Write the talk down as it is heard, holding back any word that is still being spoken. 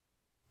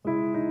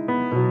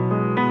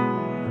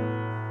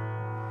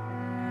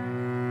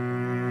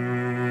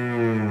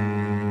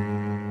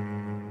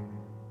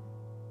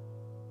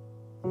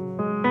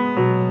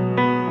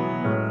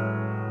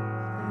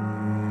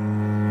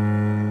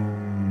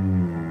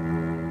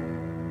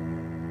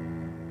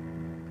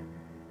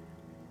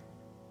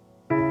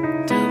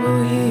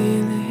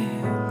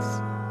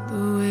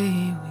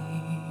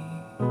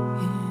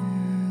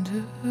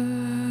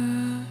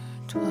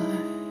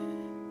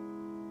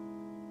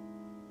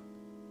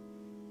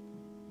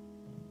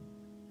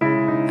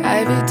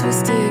I've been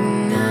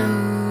twisting out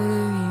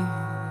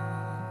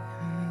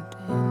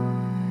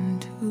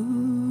into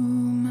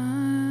my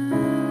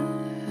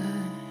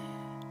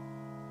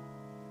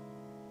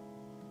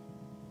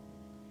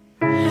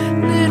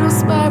little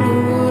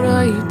spiral. What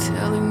are you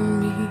telling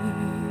me?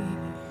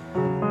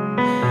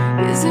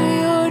 Is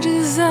it your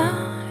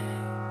design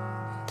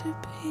to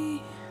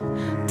be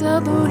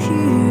double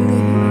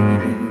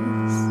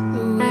helix,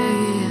 the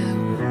way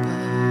our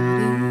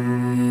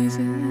bodies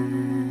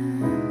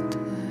entwine?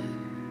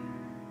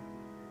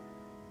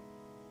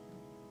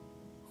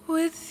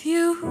 With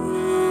you,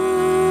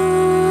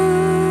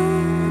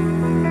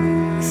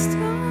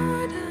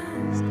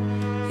 stardust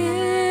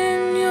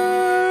in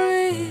your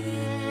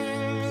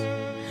lips,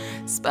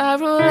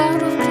 spiral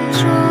out of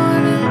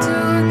control into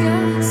a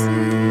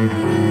galaxy,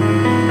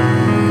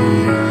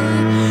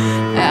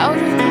 out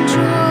of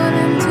control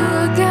into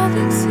a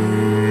galaxy.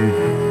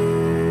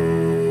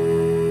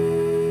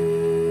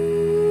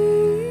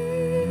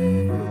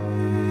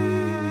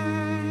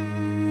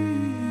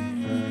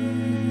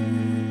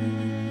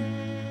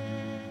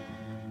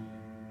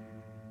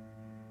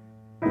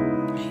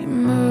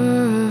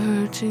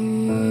 Emerging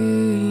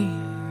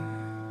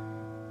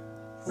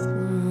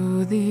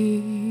through the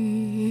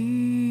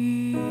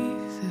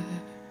ether,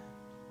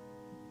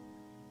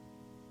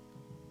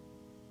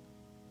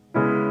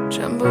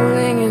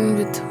 trembling in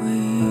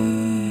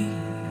between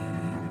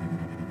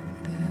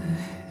the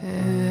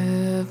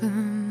heavenly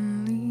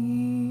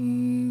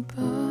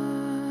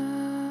bodies.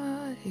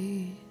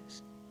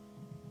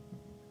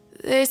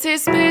 They say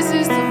space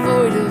is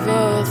devoid of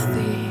all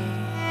things.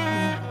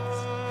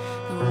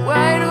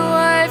 Why do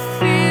I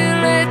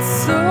feel it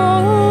so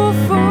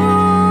full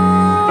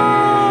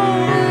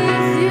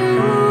with you?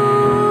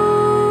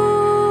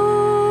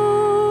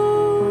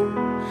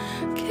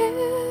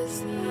 Kiss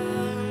the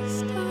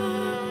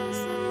stars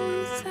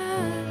inside,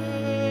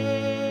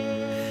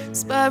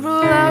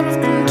 spiral out of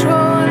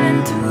control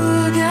into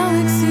a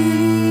galaxy,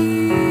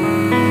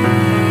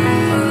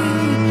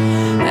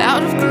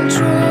 out of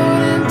control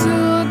into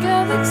a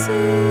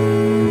galaxy.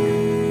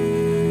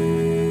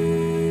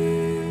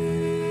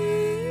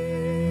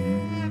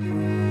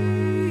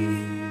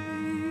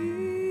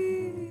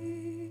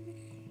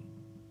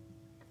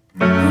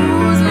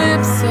 Whose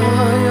lips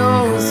are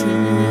yours?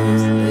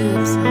 Whose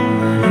lips are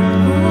mine?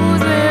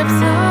 Whose lips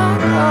are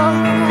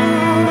yours?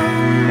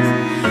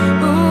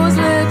 Whose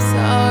lips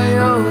are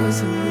yours?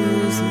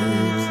 Whose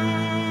lips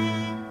are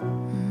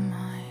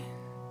mine?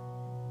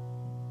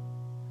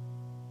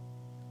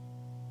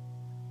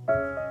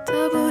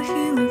 Double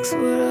helix,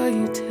 what are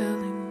you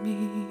telling me?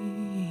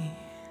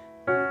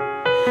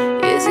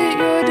 Is it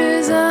your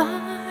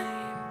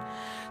design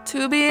to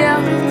be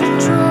out of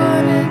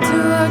control into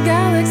a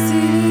galaxy?